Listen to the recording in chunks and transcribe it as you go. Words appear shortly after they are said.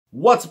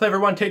What's up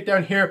everyone,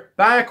 Takedown here,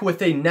 back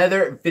with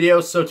another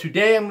video. So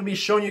today I'm going to be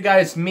showing you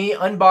guys me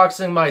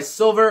unboxing my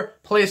silver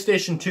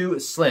PlayStation 2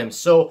 Slim.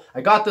 So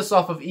I got this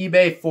off of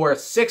eBay for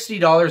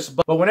 $60,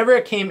 but whenever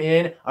it came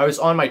in, I was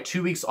on my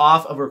 2 weeks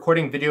off of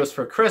recording videos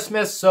for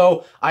Christmas.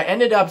 So I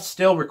ended up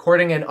still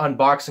recording an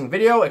unboxing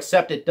video,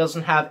 except it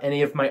doesn't have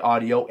any of my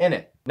audio in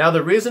it. Now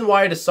the reason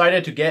why I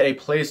decided to get a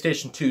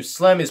PlayStation 2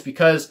 Slim is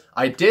because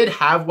I did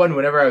have one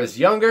whenever I was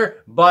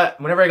younger, but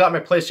whenever I got my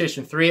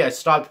PlayStation 3, I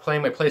stopped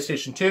playing my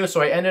PlayStation 2,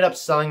 so I ended up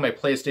selling my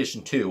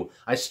PlayStation 2.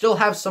 I still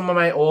have some of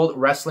my old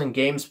wrestling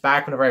games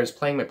back whenever I was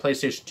playing my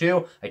PlayStation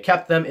 2. I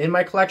kept them in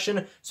my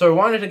collection, so I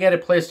wanted to get a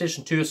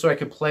PlayStation 2 so I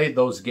could play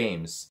those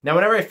games. Now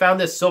whenever I found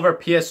this silver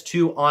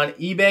PS2 on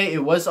eBay,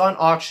 it was on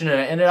auction and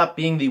I ended up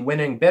being the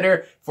winning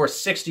bidder for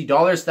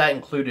 $60. That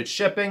included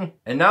shipping.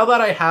 And now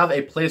that I have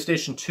a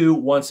PlayStation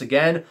 2 once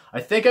again, I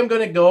think I'm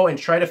going to go and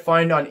try to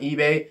find on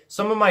eBay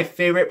some of my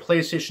favorite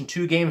PlayStation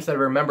 2 games that I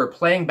remember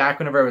playing back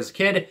whenever I was a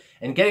kid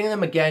and getting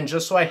them again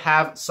just so I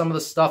have some of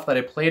the stuff that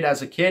I played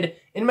as a kid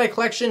in my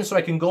collection so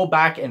I can go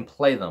back and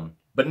play them.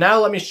 But now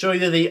let me show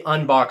you the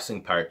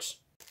unboxing part.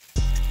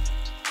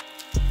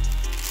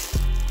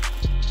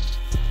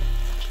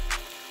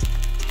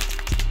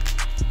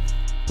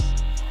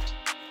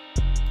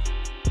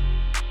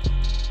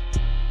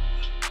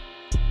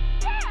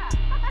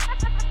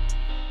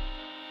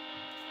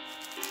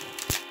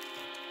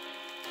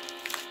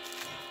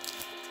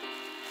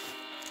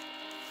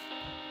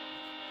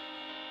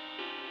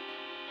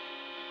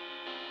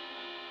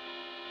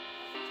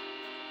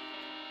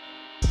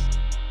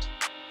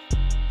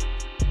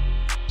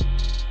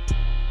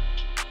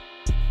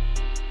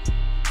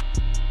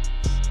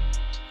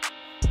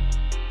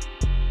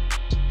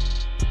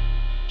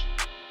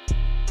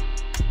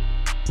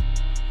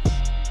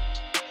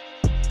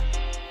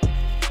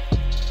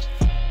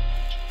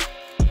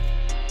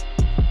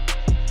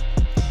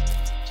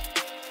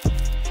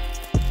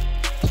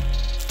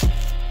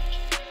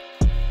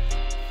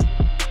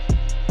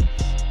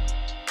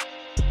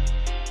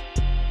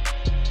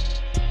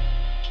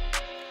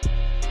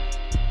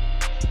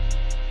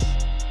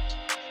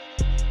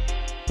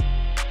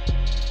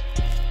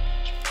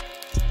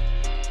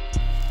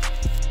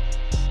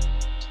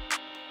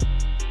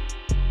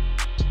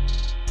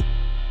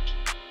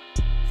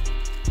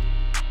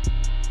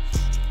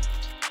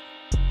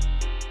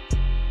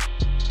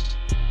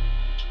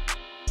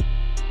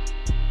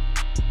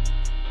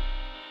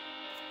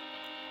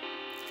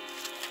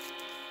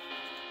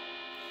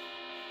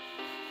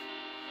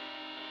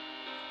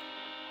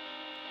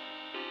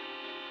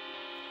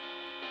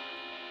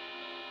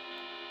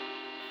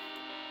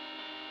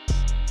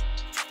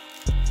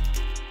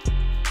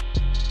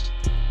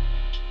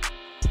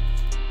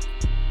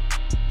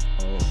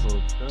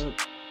 Up,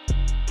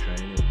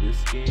 trying out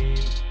this game,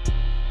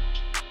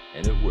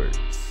 and it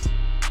works.